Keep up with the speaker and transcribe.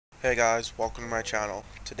Hey guys, welcome to my channel.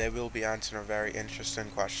 Today we will be answering a very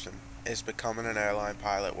interesting question. Is becoming an airline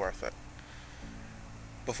pilot worth it?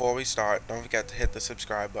 Before we start, don't forget to hit the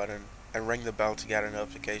subscribe button and ring the bell to get a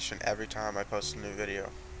notification every time I post a new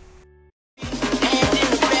video.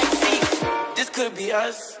 This could be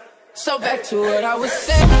us. So back to what I was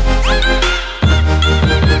saying.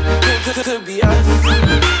 Could be us.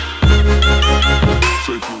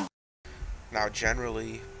 Now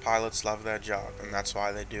generally, pilots love their job and that's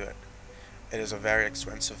why they do it. It is a very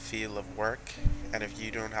expensive field of work, and if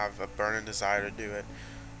you don't have a burning desire to do it,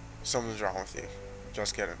 something's wrong with you.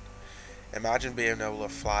 Just kidding. Imagine being able to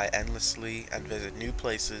fly endlessly and visit new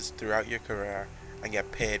places throughout your career and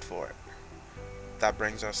get paid for it. That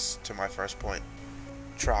brings us to my first point.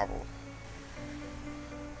 Travel.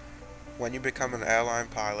 When you become an airline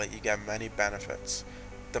pilot, you get many benefits,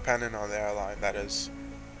 depending on the airline, that is.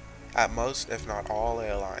 At most, if not all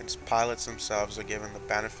airlines, pilots themselves are given the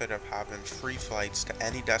benefit of having free flights to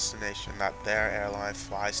any destination that their airline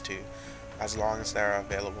flies to, as long as there are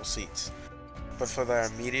available seats. But for their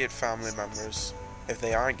immediate family members, if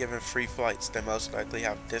they aren't given free flights, they most likely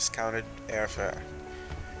have discounted airfare.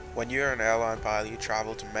 When you're an airline pilot, you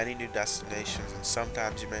travel to many new destinations, and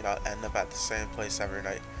sometimes you may not end up at the same place every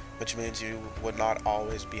night, which means you would not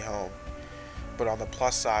always be home. But on the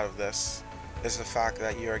plus side of this is the fact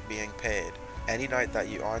that you are being paid. Any night that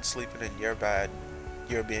you aren't sleeping in your bed,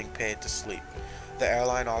 you're being paid to sleep. The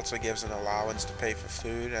airline also gives an allowance to pay for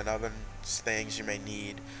food and other things you may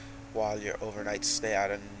need while your overnight stay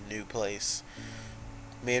at a new place.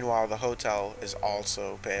 Meanwhile, the hotel is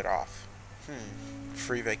also paid off.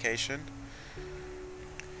 Free vacation?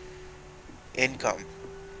 Income.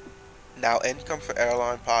 Now, income for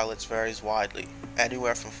airline pilots varies widely,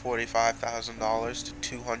 anywhere from $45,000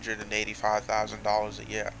 to $285,000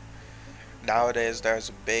 a year. Nowadays, there is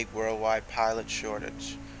a big worldwide pilot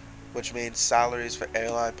shortage, which means salaries for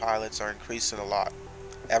airline pilots are increasing a lot.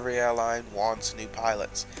 Every airline wants new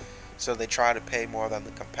pilots, so they try to pay more than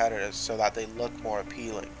the competitors so that they look more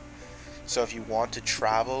appealing. So if you want to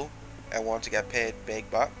travel and want to get paid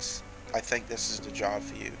big bucks, I think this is the job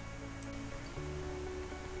for you.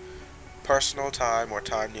 Personal time or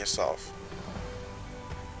time to yourself.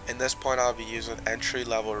 In this point, I'll be using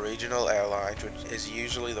entry-level regional airlines, which is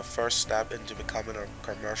usually the first step into becoming a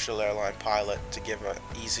commercial airline pilot, to give an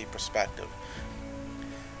easy perspective.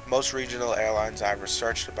 Most regional airlines I've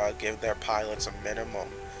researched about give their pilots a minimum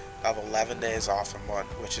of 11 days off a month,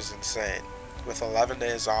 which is insane. With 11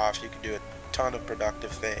 days off, you can do a ton of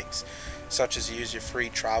productive things, such as use your free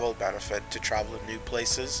travel benefit to travel to new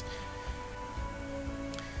places.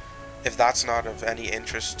 If that's not of any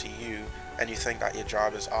interest to you, and you think that your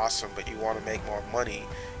job is awesome but you want to make more money,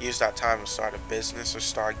 use that time to start a business or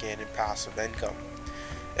start gaining passive income.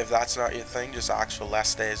 If that's not your thing, just ask for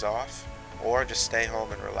less days off, or just stay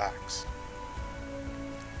home and relax.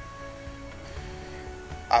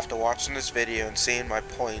 After watching this video and seeing my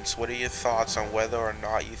points, what are your thoughts on whether or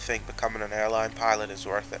not you think becoming an airline pilot is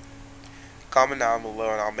worth it? Comment down below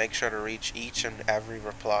and I'll make sure to reach each and every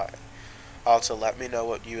reply. Also, let me know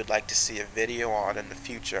what you would like to see a video on in the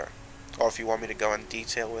future, or if you want me to go in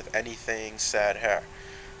detail with anything said here.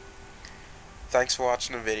 Thanks for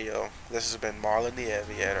watching the video. This has been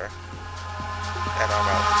MarlinTheAviator, and I'm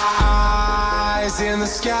out. Eyes in the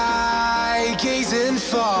sky, gazing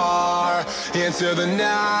far into the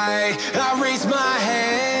night. I raise my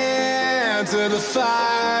hand to the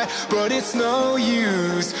fire, but it's no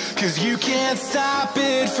use, 'cause you can't stop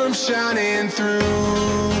it from shining through.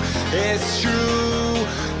 It's true,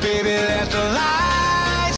 baby, let the light